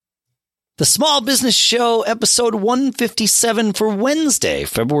The Small Business Show, episode 157 for Wednesday,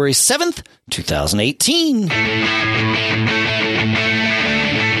 February 7th, 2018.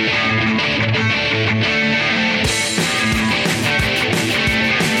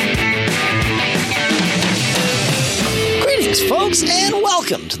 Greetings, folks, and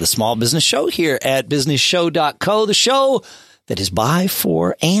welcome to the Small Business Show here at businessshow.co, the show that is by,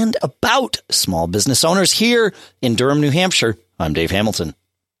 for, and about small business owners here in Durham, New Hampshire. I'm Dave Hamilton.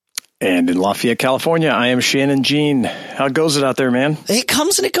 And in Lafayette, California, I am Shannon Jean. How goes it out there, man? It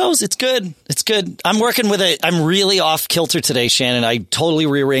comes and it goes. It's good. It's good. I'm working with I'm really off kilter today, Shannon. I totally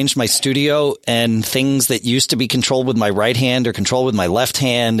rearranged my studio, and things that used to be controlled with my right hand are controlled with my left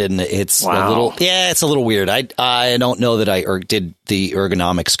hand. And it's it's a little weird. I don't know that I did the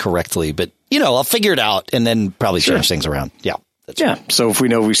ergonomics correctly, but I'll figure it out and then probably change things around. Yeah. Right. So if we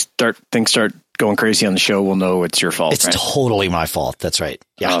know things start going crazy on the show, we'll know it's your fault. It's totally my fault. That's right.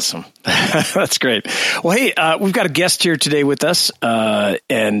 Yeah. Awesome. That's great. Well, hey, we've got a guest here today with us.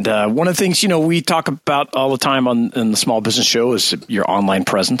 And one of the things, we talk about all the time on the Small Business Show is your online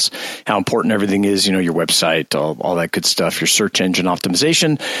presence, how important everything is, your website, all that good stuff, your search engine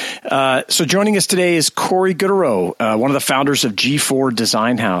optimization. So joining us today is Corey Gauteraux, one of the founders of G4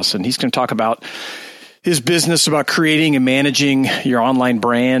 Design House. And he's going to talk about his business, about creating and managing your online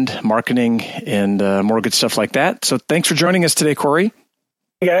brand, marketing, and more good stuff like that. So thanks for joining us today, Corey.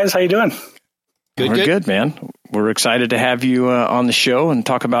 Hey, guys. How you doing? We're good, man. We're excited to have you on the show and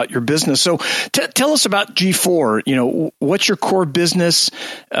talk about your business. So tell us about G4. What's your core business,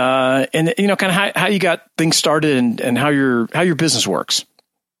 and kind of how you got things started and how your business works.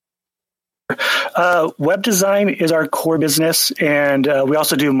 Web design is our core business, and we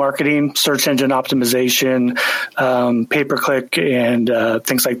also do marketing, search engine optimization, pay-per-click, and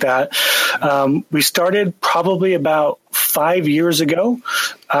things like that. We started probably about 5 years ago.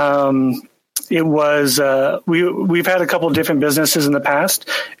 It was we've had a couple of different businesses in the past,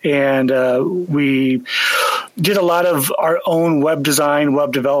 and we did a lot of our own web design,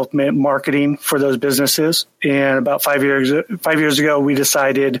 web development, marketing for those businesses. And about 5 years ago, we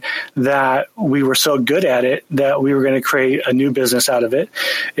decided that we were so good at it that we were going to create a new business out of it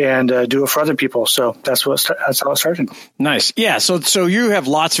and do it for other people. So that's how it started. Nice, yeah. So you have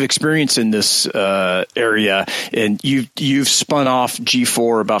lots of experience in this area, and you've spun off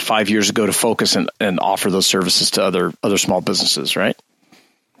G4 about 5 years ago to focus and offer those services to other small businesses, right?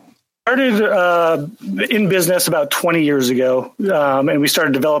 Started in business about 20 years ago, and we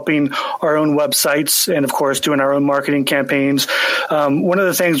started developing our own websites and, of course, doing our own marketing campaigns. One of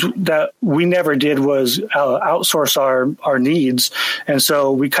the things that we never did was outsource our needs, and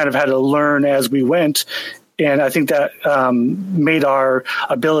so we kind of had to learn as we went. And I think that made our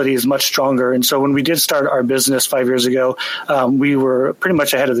abilities much stronger. And so when we did start our business 5 years ago, we were pretty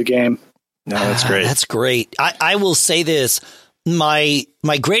much ahead of the game. No, that's great. That's great. I will say this. My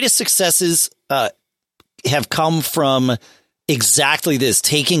greatest successes have come from exactly this,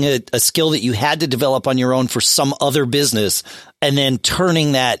 taking a skill that you had to develop on your own for some other business and then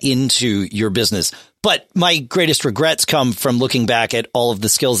turning that into your business. But my greatest regrets come from looking back at all of the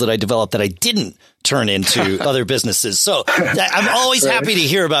skills that I developed that I didn't turn into other businesses. So I'm always happy to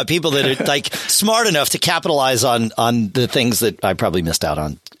hear about people that are like smart enough to capitalize on the things that I probably missed out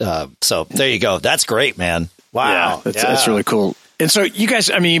on. So there you go. That's great, man. Wow. Yeah, that's really cool. And so you guys,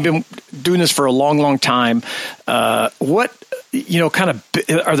 you've been doing this for a long, long time. What,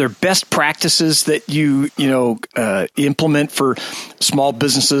 are there best practices that you implement for small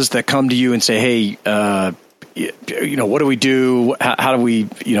businesses that come to you and say, hey, what do we do? How do we,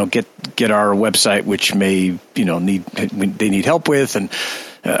 get our website, which may, they need help with, and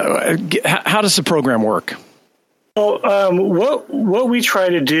how does the program work? Well, what we try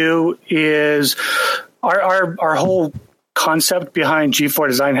to do is our whole concept behind G4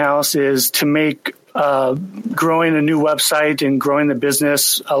 Design House is to make growing a new website and growing the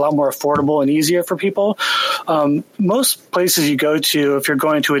business a lot more affordable and easier for people. Most places you go to, if you're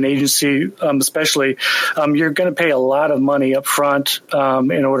going to an agency, especially, you're going to pay a lot of money up front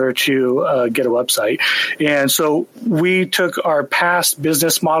in order to get a website. And so we took our past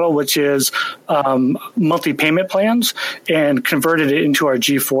business model, which is monthly payment plans, and converted it into our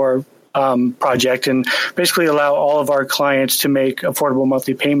G4 project, and basically allow all of our clients to make affordable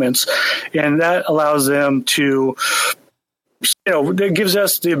monthly payments. And that allows them to, that gives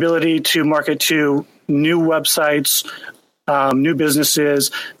us the ability to market to new websites, new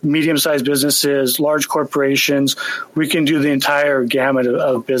businesses, medium-sized businesses, large corporations. We can do the entire gamut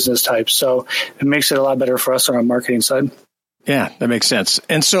of business types. So it makes it a lot better for us on our marketing side. Yeah, that makes sense.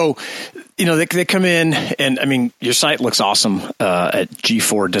 And so, they come in and, I mean, your site looks awesome at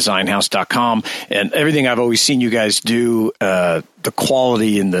g4designhouse.com. And everything I've always seen you guys do, the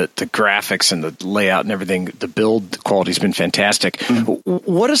quality and the graphics and the layout and everything, the build quality has been fantastic.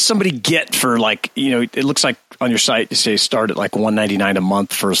 Mm-hmm. What does somebody get for it looks like on your site, you say start at like $199 a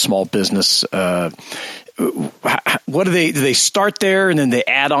month for a small business. What do they start there and then they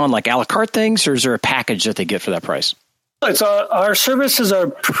add on like a la carte things, or is there a package that they get for that price? Our services are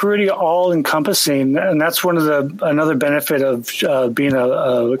pretty all encompassing, and that's another benefit of being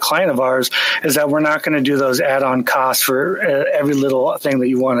a client of ours is that we're not going to do those add-on costs for every little thing that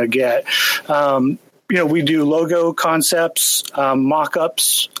you want to get. We do logo concepts,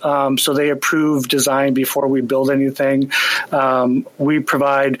 mock-ups, so they approve design before we build anything. We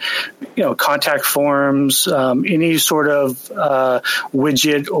provide, contact forms, any sort of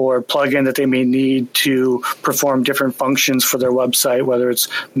widget or plugin that they may need to perform different functions for their website, whether it's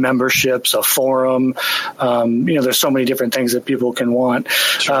memberships, a forum. There's so many different things that people can want.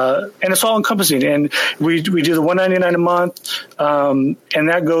 Sure. And it's all encompassing. And we do the $199 a month, and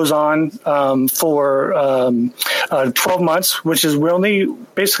that goes on for 12 months, which is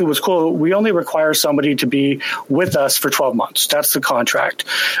what's cool. We only require somebody to be with us for 12 months. That's the contract.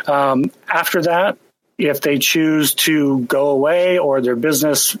 After that, if they choose to go away or their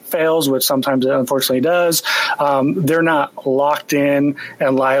business fails, which sometimes it unfortunately does, they're not locked in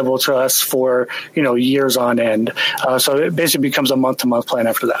and liable to us for, years on end. So it basically becomes a month-to-month plan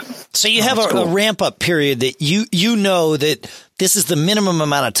after that. So you have a ramp-up period that you know that this is the minimum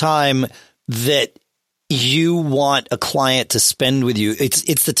amount of time that you want a client to spend with you.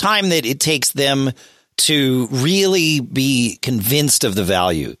 It's the time that it takes them to really be convinced of the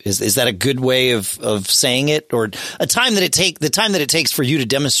value. Is that a good way of saying it, or the time that it takes for you to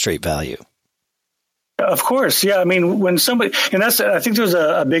demonstrate value? Of course. Yeah. I mean, when somebody, and I think there's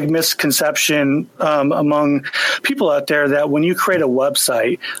a big misconception among people out there that when you create a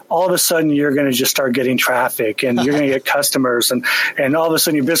website, all of a sudden you're going to just start getting traffic and you're going to get customers and all of a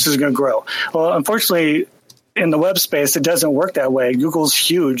sudden your business is going to grow. Well, unfortunately, in the web space, it doesn't work that way. Google's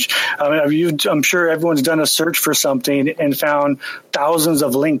huge. I'm sure everyone's done a search for something and found thousands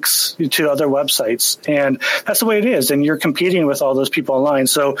of links to other websites. And that's the way it is. And you're competing with all those people online.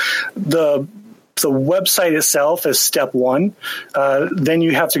 So the website itself is step one. Then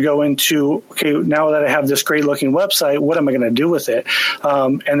you have to go into, okay, now that I have this great looking website, what am I going to do with it?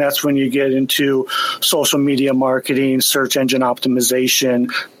 And that's when you get into social media marketing, search engine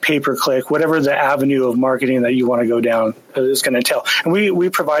optimization, pay-per-click, whatever the avenue of marketing that you want to go down is going to entail. And we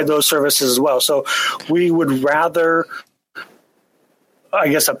provide those services as well. So we would rather, I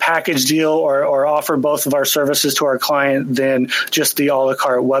guess, a package deal or offer both of our services to our client than just the a la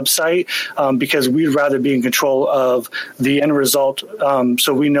carte website, because we'd rather be in control of the end result.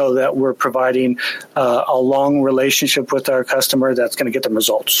 So we know that we're providing a long relationship with our customer that's going to get them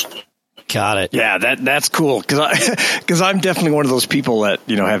results. Got it. Yeah, that's cool. Because I'm definitely one of those people that,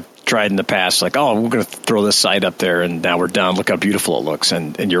 have tried in the past, like, oh, we're going to throw this site up there and now we're done. Look how beautiful it looks.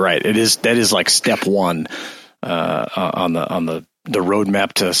 And you're right. That is like step one on the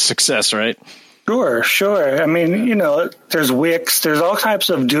roadmap to success, right? Sure. I mean, there's Wix, there's all types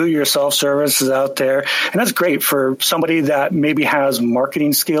of do-it-yourself services out there. And that's great for somebody that maybe has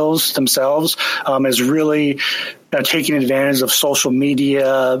marketing skills themselves, is really taking advantage of social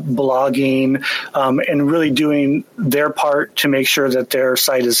media, blogging, and really doing their part to make sure that their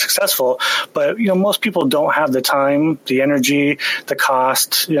site is successful. But, most people don't have the time, the energy, the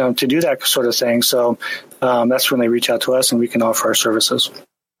cost, to do that sort of thing. So that's when they reach out to us and we can offer our services.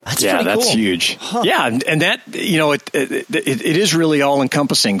 That's huge. Huh. Yeah. And that, it is really all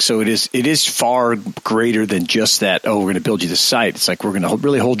encompassing. So it is far greater than just that. Oh, we're going to build you the site. It's like, we're going to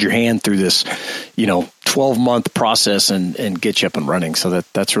really hold your hand through this, 12-month process and get you up and running. So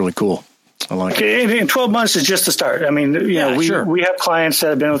that's really cool. I like it. And 12 months is just the start. I mean, we have clients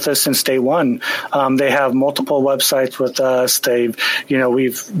that have been with us since day one. They have multiple websites with us.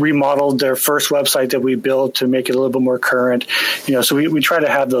 We've remodeled their first website that we built to make it a little bit more current. So we try to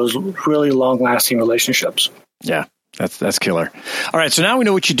have those really long-lasting relationships. Yeah. That's killer. All right. So now we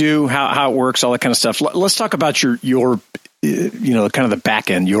know what you do, how it works, all that kind of stuff. Let's talk about your kind of the back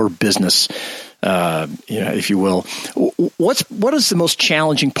end, your business, if you will. What is the most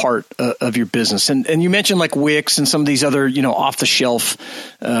challenging part of your business? And you mentioned like Wix and some of these other, off the shelf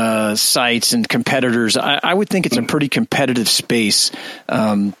sites and competitors. I would think it's a pretty competitive space.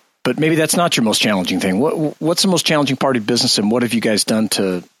 But maybe that's not your most challenging thing. What's the most challenging part of business, and what have you guys done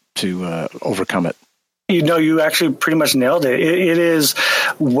to overcome it? You actually pretty much nailed it. It is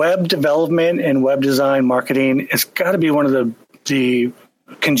web development and web design marketing. It's got to be one of the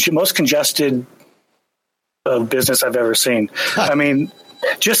most congested business I've ever seen. I mean,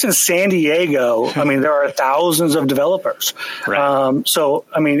 just in San Diego, I mean, there are thousands of developers. Right. So,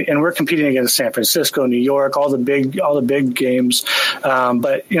 I mean, and we're competing against San Francisco, New York, all the big games.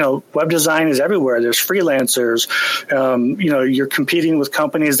 But, web design is everywhere. There's freelancers. You're competing with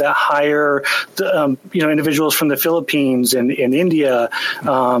companies that hire, individuals from the Philippines and India.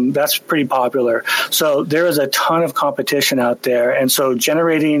 That's pretty popular. So there is a ton of competition out there. And so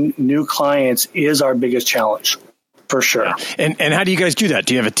generating new clients is our biggest challenge. For sure. Yeah. And how do you guys do that?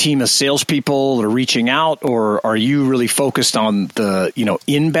 Do you have a team of salespeople that are reaching out, or are you really focused on the,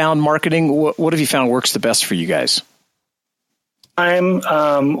 inbound marketing? What have you found works the best for you guys?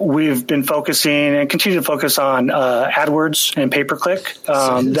 We've been focusing and continue to focus on AdWords and pay-per-click.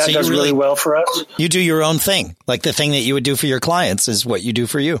 That does really well for us. You do your own thing. Like the thing that you would do for your clients is what you do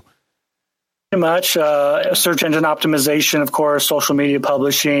for you. Pretty much. Search engine optimization, of course, social media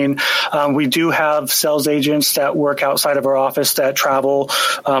publishing. We do have sales agents that work outside of our office that travel.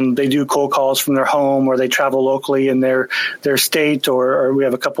 They do cold calls from their home, or they travel locally in their state, or we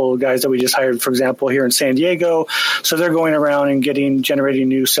have a couple of guys that we just hired, for example, here in San Diego. So they're going around and generating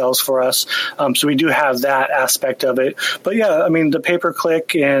new sales for us. So we do have that aspect of it. But yeah, I mean, the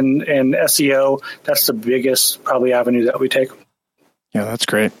pay-per-click and SEO, that's the biggest probably avenue that we take. Yeah, that's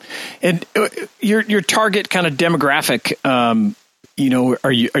great. And your target kind of demographic, are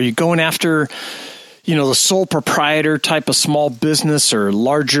you going after, the sole proprietor type of small business, or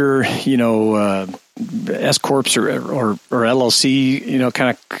larger, S corps or LLC,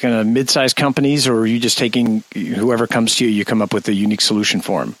 kind of mid-sized companies, or are you just taking whoever comes to you, you come up with a unique solution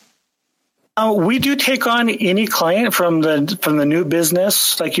for them? We do take on any client from the new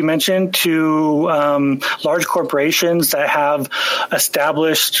business, like you mentioned, to large corporations that have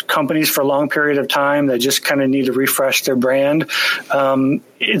established companies for a long period of time that just kind of need to refresh their brand.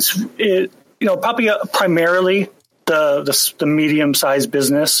 Primarily the medium-sized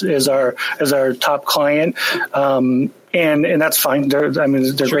business is our top client. And that's fine. They're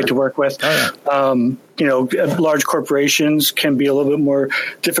great to work with. Oh, yeah. Large corporations can be a little bit more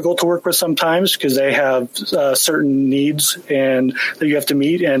difficult to work with sometimes because they have certain needs and that you have to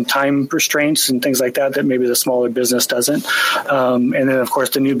meet, and time restraints and things like that maybe the smaller business doesn't. And then, of course,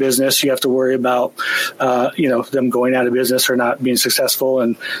 the new business, you have to worry about, them going out of business or not being successful.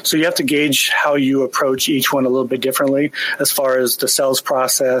 And so you have to gauge how you approach each one a little bit differently as far as the sales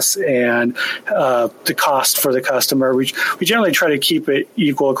process and the cost for the customer. We generally try to keep it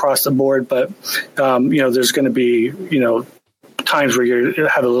equal across the board, but there's going to be times where you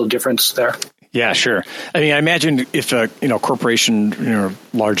have a little difference there. Yeah, sure. I mean, I imagine if a corporation,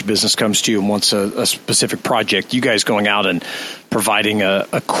 large business comes to you and wants a specific project, you guys going out and providing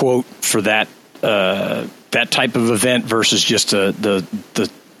a quote for that type of event versus just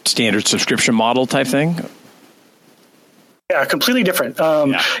the standard subscription model type thing. Yeah, completely different.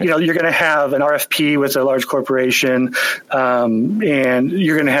 You're going to have an RFP with a large corporation, and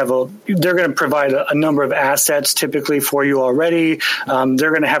you're going to have they're going to provide a number of assets typically for you already. They're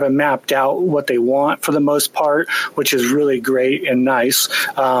going to have it mapped out what they want for the most part, which is really great and nice.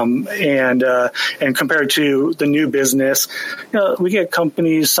 And compared to the new business, we get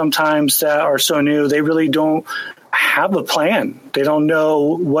companies sometimes that are so new, they really don't have a plan. They don't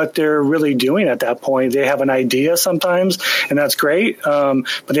know what they're really doing at that point. They have an idea sometimes, and that's great, but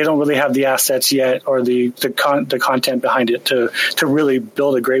they don't really have the assets yet or the content behind it to really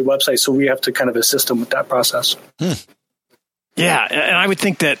build a great website. So we have to kind of assist them with that process. Yeah, and I would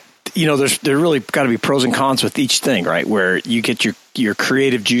think that there really got to be pros and cons with each thing, right? Where you get your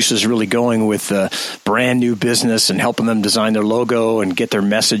creative juices really going with a brand new business and helping them design their logo and get their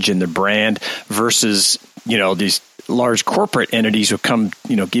message and their brand versus these large corporate entities who come,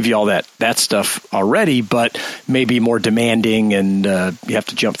 give you all that stuff already, but maybe more demanding, and you have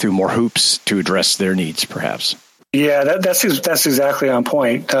to jump through more hoops to address their needs, perhaps. Yeah, that's exactly on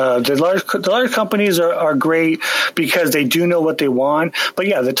point. The large companies are great because they do know what they want. But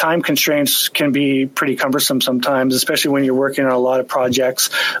yeah, the time constraints can be pretty cumbersome sometimes, especially when you're working on a lot of projects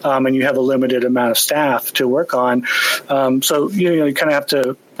and you have a limited amount of staff to work on. So you kind of have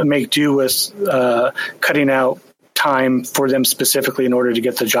to make do with cutting out time for them specifically in order to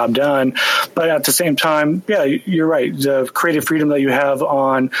get the job done. But at the same time, yeah, you're right. The creative freedom that you have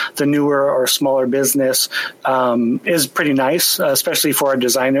on the newer or smaller business is pretty nice, especially for our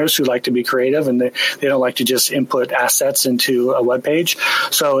designers who like to be creative and they don't like to just input assets into a web page.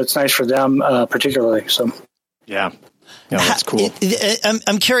 So it's nice for them particularly. So, yeah. Yeah, that's cool.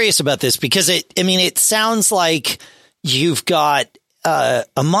 I'm curious about this because it sounds like you've got a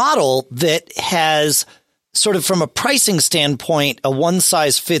model that has sort of from a pricing standpoint, a one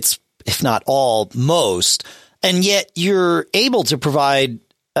size fits, if not all, most, and yet you're able to provide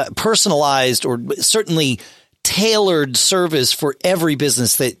personalized or certainly tailored service for every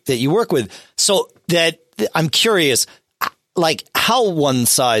business that you work with. So that I'm curious, like how one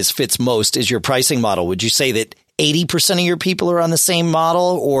size fits most is your pricing model? Would you say that 80% of your people are on the same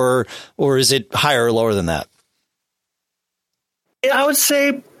model, or is it higher or lower than that? Yeah, I would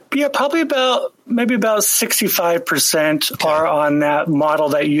say, probably maybe about 65% are on that model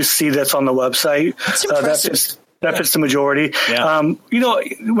that you see that's on the website. That's impressive. That fits the majority. Yeah.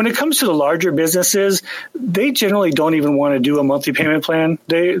 When it comes to the larger businesses, they generally don't even want to do a monthly payment plan.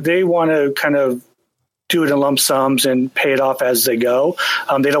 They want to kind of do it in lump sums and pay it off as they go.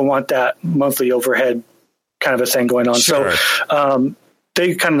 They don't want that monthly overhead kind of a thing going on. Sure. So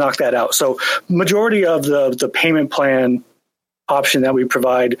they kind of knock that out. So majority of the payment plan option that we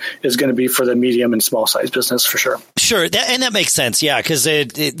provide is going to be for the medium and small size business for sure. Sure. That makes sense. Yeah. Cause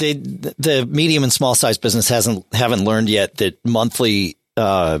the medium and small size business haven't learned yet that monthly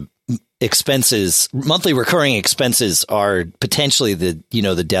recurring expenses are potentially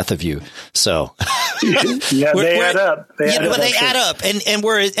the death of you. So yeah, they add up. They add up.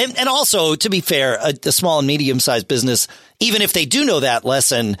 And also, to be fair, a small and medium sized business, even if they do know that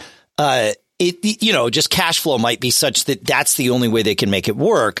lesson, just cash flow might be such that that's the only way they can make it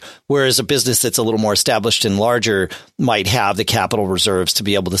work. Whereas a business that's a little more established and larger might have the capital reserves to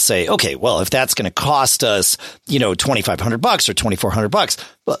be able to say, okay, well, if that's going to cost us, $2,500 or $2,400,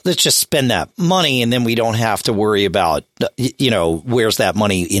 well, let's just spend that money. And then we don't have to worry about, where's that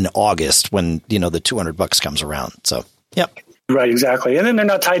money in August when, the $200 comes around. So, yep. Right, exactly. And then they're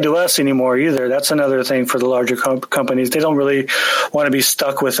not tied to us anymore either. That's another thing for the larger companies. They don't really want to be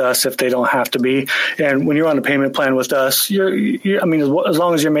stuck with us if they don't have to be. And when you're on a payment plan with us, as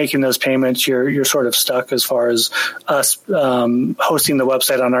long as you're making those payments, you're sort of stuck as far as us hosting the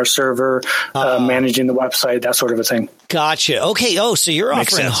website on our server, managing the website, that sort of a thing. Gotcha. Okay. Oh, so you're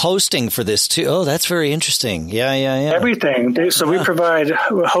offering hosting for this too. Oh, that's very interesting. Yeah. Everything. So we provide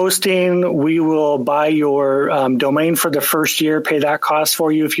hosting. We will buy your domain for the first year, pay that cost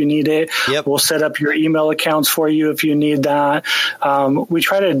for you if you need it. Yep. We'll set up your email accounts for you if you need that. We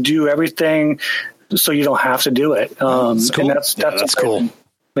try to do everything so you don't have to do it. That's cool. And that's cool.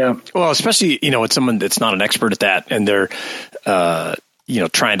 Yeah. Well, especially, with someone that's not an expert at that and they're,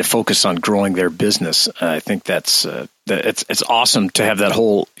 trying to focus on growing their business. I think it's awesome to have that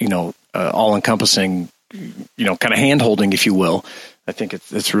whole, all encompassing, kind of hand holding, if you will. I think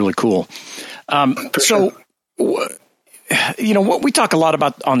it's really cool. So, what we talk a lot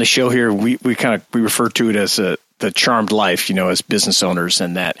about on the show here, we refer to it as the charmed life, as business owners,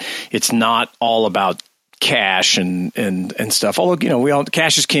 and that it's not all about cash and stuff. Although,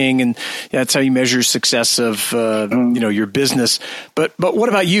 cash is king, and that's how you measure success of, your business. But what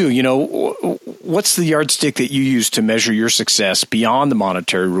about you? What's the yardstick that you use to measure your success beyond the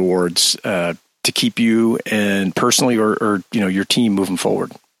monetary rewards, to keep you and personally or your team moving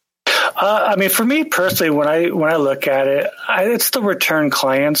forward? For me personally, when I look at it, it's the return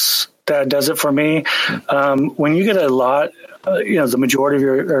clients that does it for me. When you get a lot, the majority of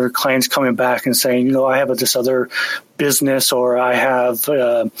your clients coming back and saying, I have this other business, or I have,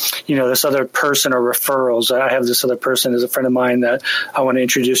 this other person, or referrals. I have this other person as a friend of mine that I want to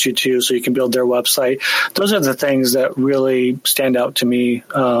introduce you to so you can build their website. Those are the things that really stand out to me,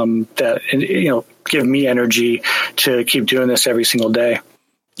 that, give me energy to keep doing this every single day.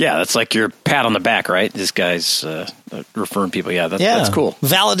 Yeah, that's like your pat on the back, right? This guy's referring people. Yeah, that's cool.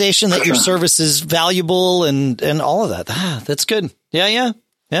 Validation that your service is valuable and all of that. That's good. Yeah.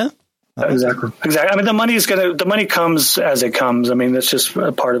 Exactly. The money comes as it comes. That's just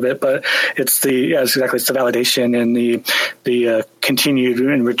a part of it, but it's the validation and the continued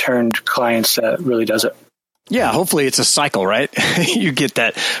and returned clients that really does it. Yeah, hopefully it's a cycle, right? You get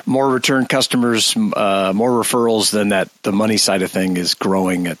that more return customers, more referrals, than that the money side of thing is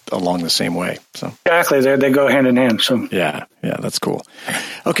growing along the same way. So exactly, they go hand in hand. So yeah, that's cool.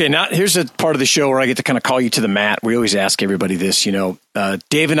 Okay, now here's a part of the show where I get to kind of call you to the mat. We always ask everybody this.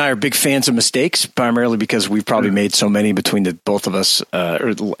 Dave and I are big fans of mistakes, primarily because we've probably made so many between the both of us.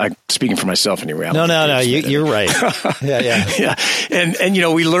 Speaking for myself, anyway. No, you're right. Yeah.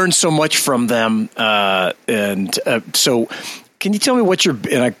 And we learn so much from them. So can you tell me what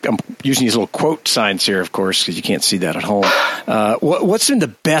I'm using these little quote signs here, of course, because you can't see that at home. What's been the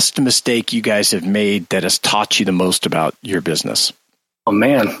best mistake you guys have made that has taught you the most about your business? Oh,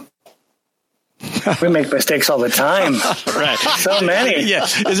 man. We make mistakes all the time. Right. So many. Yeah.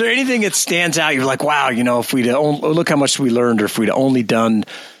 Is there anything that stands out? You're like, wow, if we'd look how much we learned, or if we'd only done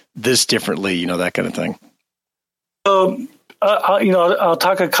this differently, that kind of thing. So, I'll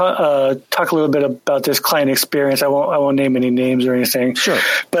talk a little bit about this client experience. I won't name any names or anything. Sure.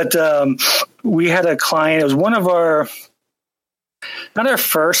 But we had a client. It was one of our, not our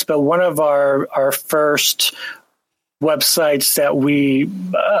first, but one of our first websites that we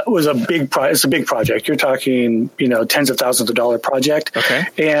was a big it's a big project. You're talking, tens of thousands of dollar project. Okay.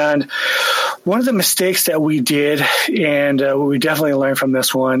 And one of the mistakes that we did, and we definitely learned from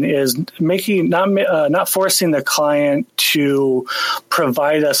this one, is not forcing the client to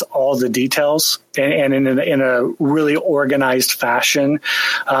provide us all the details and in a really organized fashion.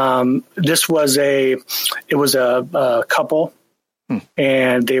 This was a couple.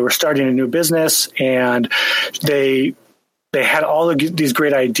 And they were starting a new business, and they had all of these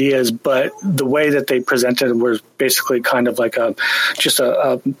great ideas, but the way that they presented was basically kind of like a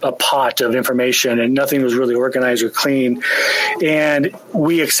pot of information, and nothing was really organized or clean. And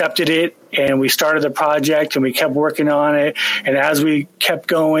we accepted it, and we started the project, and we kept working on it. And as we kept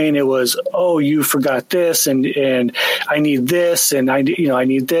going, it was, oh, you forgot this, and I need this, and I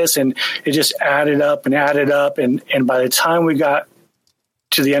need this, and it just added up. And by the time we got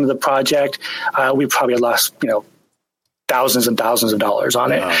to the end of the project, we probably lost, thousands and thousands of dollars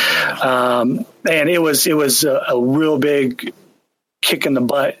on it. And it was a real big kick in the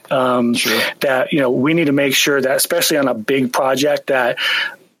butt. Sure. That, we need to make sure that, especially on a big project, that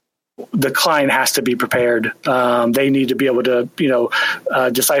the client has to be prepared. They need to be able to,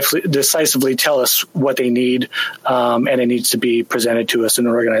 decisively tell us what they need, and it needs to be presented to us in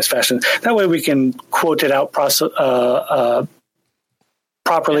an organized fashion. That way we can quote it out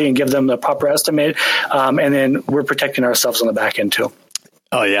properly and give them the proper estimate. And then we're protecting ourselves on the back end too.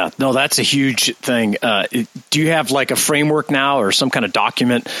 Oh yeah. No, that's a huge thing. Do you have like a framework now, or some kind of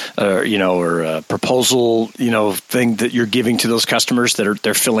document, or a proposal, thing that you're giving to those customers that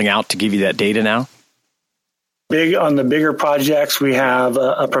they're filling out to give you that data now? On the bigger projects, we have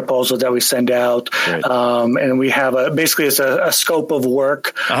a proposal that we send out, right. And we have basically it's a scope of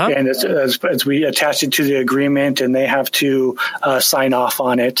work, and it's we attach it to the agreement, and they have to sign off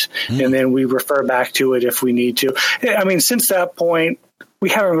on it, and then we refer back to it if we need to. I mean, since that point, we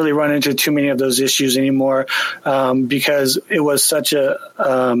haven't really run into too many of those issues anymore, because it was such a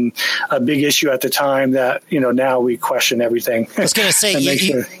big issue at the time that, now we question everything. I was going to say,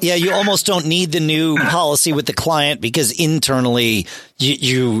 you almost don't need the new policy with the client, because internally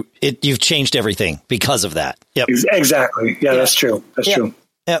you've changed everything because of that. Yep. Exactly. Yeah, that's true. That's true.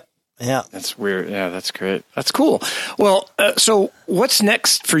 Yeah. That's weird. Yeah, that's great. That's cool. Well, so what's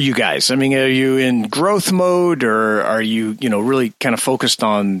next for you guys? I mean, are you in growth mode, or are you, really kind of focused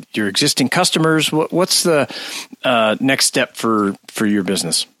on your existing customers? What's the next step for your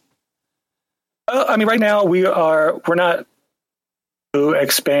business? I mean, right now we're not to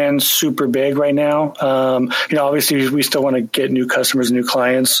expand super big right now. Obviously we still want to get new customers, new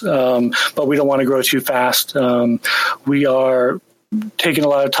clients, but we don't want to grow too fast. We are taking a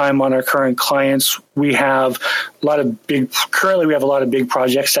lot of time on our current clients. We have a lot of big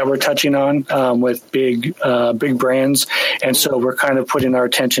projects that we're touching on, with big brands. And so we're kind of putting our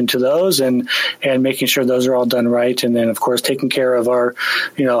attention to those and making sure those are all done right. And then of course, taking care of our,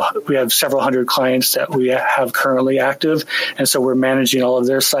 we have several hundred clients that we have currently active. And so we're managing all of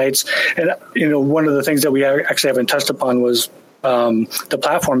their sites. And, one of the things that we actually haven't touched upon was, the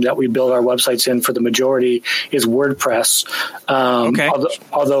platform that we build our websites in for the majority is WordPress. Okay.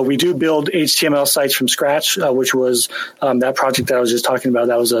 Although we do build HTML sites from scratch, which was that project that I was just talking about.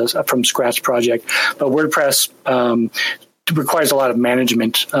 That was a from scratch project. But WordPress requires a lot of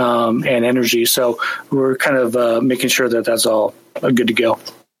management and energy. So we're kind of making sure that that's all good to go.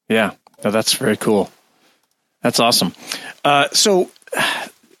 Yeah, no, that's very cool. That's awesome. So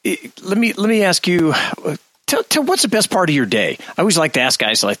let me ask you. Tell what's the best part of your day? I always like to ask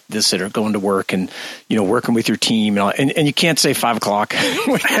guys like this that are going to work and, working with your team, and you can't say 5 o'clock. I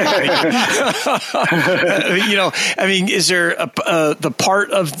mean, is there the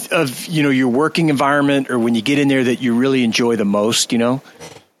part of, your working environment, or when you get in there, that you really enjoy the most,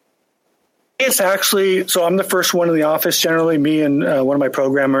 It's actually, so I'm the first one in the office, generally, me and one of my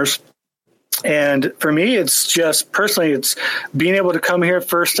programmers. And for me, it's just personally, it's being able to come here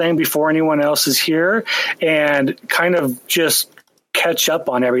first thing before anyone else is here, and kind of just catch up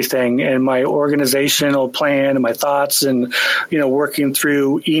on everything and my organizational plan and my thoughts and, working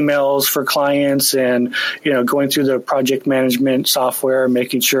through emails for clients and, going through the project management software,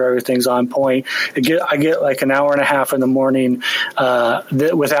 making sure everything's on point. I get like an hour and a half in the morning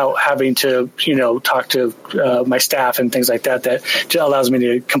without having to, talk to my staff and things like that. That just allows me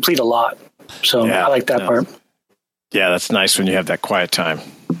to complete a lot. So I like that part. Yeah, that's nice when you have that quiet time.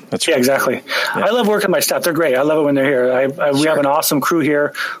 That's really exactly. Yeah. I love working with my staff. They're great. I love it when they're here. We have an awesome crew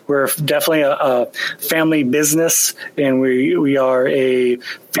here. We're definitely a family business, and we are a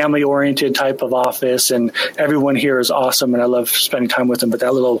family-oriented type of office, and everyone here is awesome, and I love spending time with them, but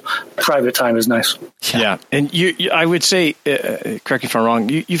that little private time is nice. Yeah. And you I would say, correct me if I'm wrong,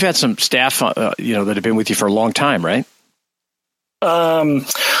 you've had some staff, that have been with you for a long time, right?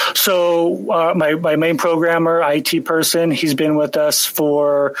 So my main programmer, IT person, he's been with us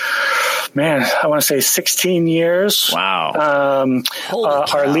for, I want to say 16 years. Wow.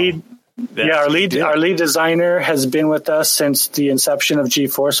 Our lead designer has been with us since the inception of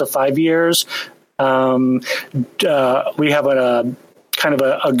G4, so 5 years. We have a kind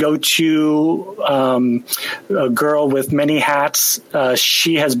of a go-to a girl with many hats.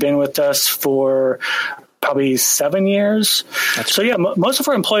 She has been with us for probably 7 years. Most of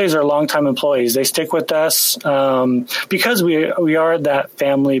our employees are longtime employees. They stick with us because we are that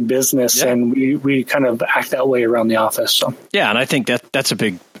family business, and we kind of act that way around the office. So and I think that's a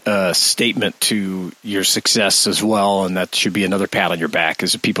big statement to your success as well, and that should be another pat on your back.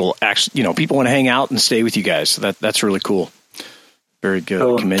 Is people actually, people want to hang out and stay with you guys. So that's really cool. Very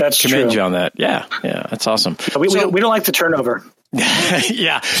good. Commend you on that. Yeah, that's awesome. We don't like the turnover.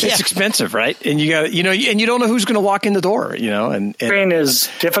 It's expensive, right? And you got, and you don't know who's going to walk in the door, and train is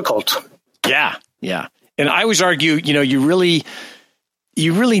difficult. Yeah. And I always argue, you really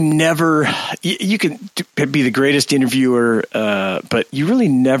never, you can be the greatest interviewer, but you really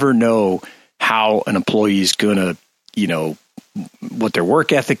never know how an employee is going to, what their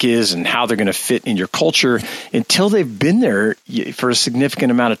work ethic is and how they're going to fit in your culture until they've been there for a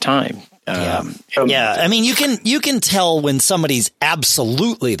significant amount of time. I mean, you can tell when somebody's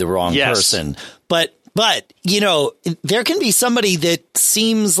absolutely the wrong person, but there can be somebody that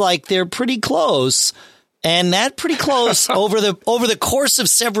seems like they're pretty close, and that pretty close over the course of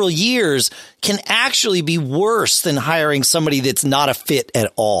several years can actually be worse than hiring somebody that's not a fit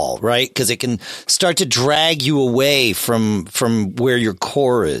at all, right? Because it can start to drag you away from where your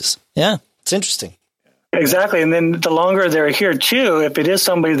core is. Yeah, it's interesting. Exactly. And then the longer they're here too, if it is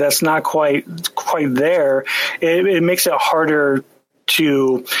somebody that's not quite there, it makes it harder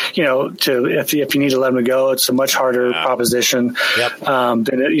to if you need to let them go, it's a much harder proposition than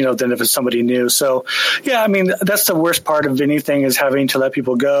if it's somebody new. So, I mean, that's the worst part of anything is having to let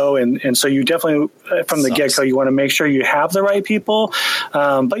people go. And so you definitely, from the get-go, you want to make sure you have the right people.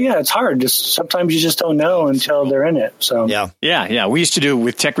 But it's hard. Sometimes you just don't know until they're in it. So Yeah. We used to do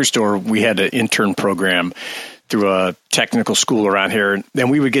with Tech Restore, we had an intern program through a technical school around here. And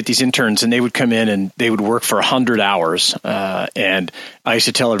we would get these interns and they would come in and they would work for 100 hours. And I used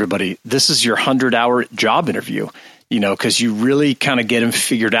to tell everybody, this is your 100-hour job interview, because you really kind of get them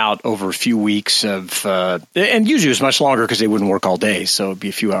figured out over a few weeks of, and usually it was much longer because they wouldn't work all day. So it'd be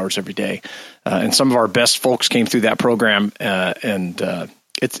a few hours every day. And some of our best folks came through that program. You're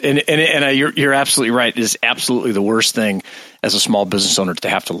absolutely right. It is absolutely the worst thing as a small business owner to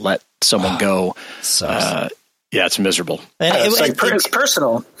have to let someone go. It's miserable. And it's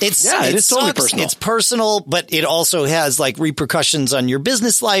personal. It is totally personal. It's personal, but it also has like repercussions on your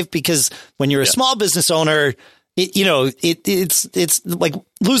business life because when you're a small business owner, it's like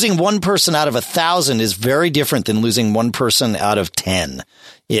losing one person out of 1,000 is very different than losing one person out of 10.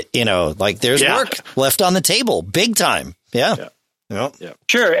 There's work left on the table, big time. Yeah.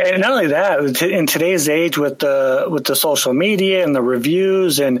 Sure, and not only that, in today's age with the social media and the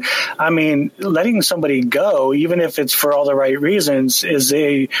reviews, and I mean, letting somebody go, even if it's for all the right reasons, is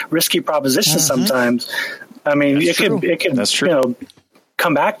a risky proposition sometimes. I mean, it could That's true.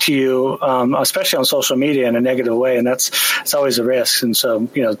 Come back to you, especially on social media in a negative way, and it's always a risk. And so,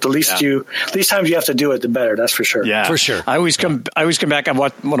 the least times you have to do it, the better. That's for sure. Yeah, for sure. I always come back. I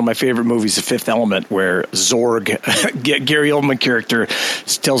watch one of my favorite movies, The Fifth Element, where Zorg, Gary Oldman character,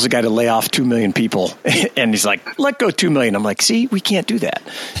 tells the guy to lay off 2 million people, and he's like, "Let go 2 million." I'm like, "See, we can't do that.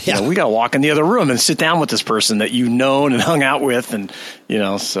 We got to walk in the other room and sit down with this person that you've known and hung out with, and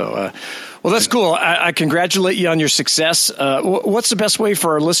so." Well, that's cool. I congratulate you on your success. What's the best way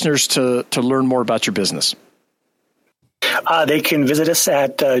for our listeners to learn more about your business? They can visit us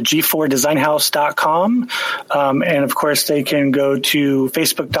at g4designhouse.com. And of course, they can go to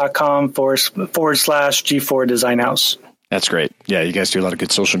facebook.com /G4 Design House. That's great. Yeah, you guys do a lot of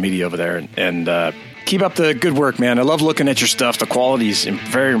good social media over there, and keep up the good work, man. I love looking at your stuff. The quality is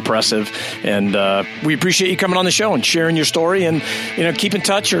very impressive, and we appreciate you coming on the show and sharing your story. And keep in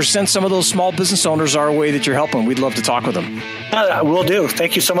touch or send some of those small business owners our way that you're helping. We'd love to talk with them. Will do.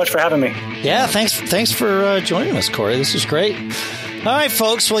 Thank you so much for having me. Yeah, thanks for joining us, Corey. This is great. All right,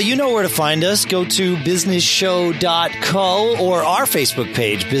 folks. Well, you know where to find us. Go to businessshow.co or our Facebook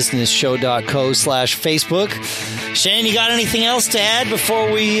page, businessshow.co/Facebook. Shane, you got anything else to add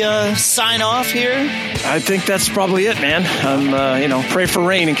before we sign off here? I think that's probably it, man. Pray for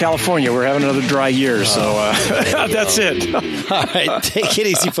rain in California. We're having another dry year, so that's it. All right, take it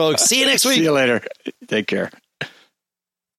easy, folks. See you next week. See you later. Take care.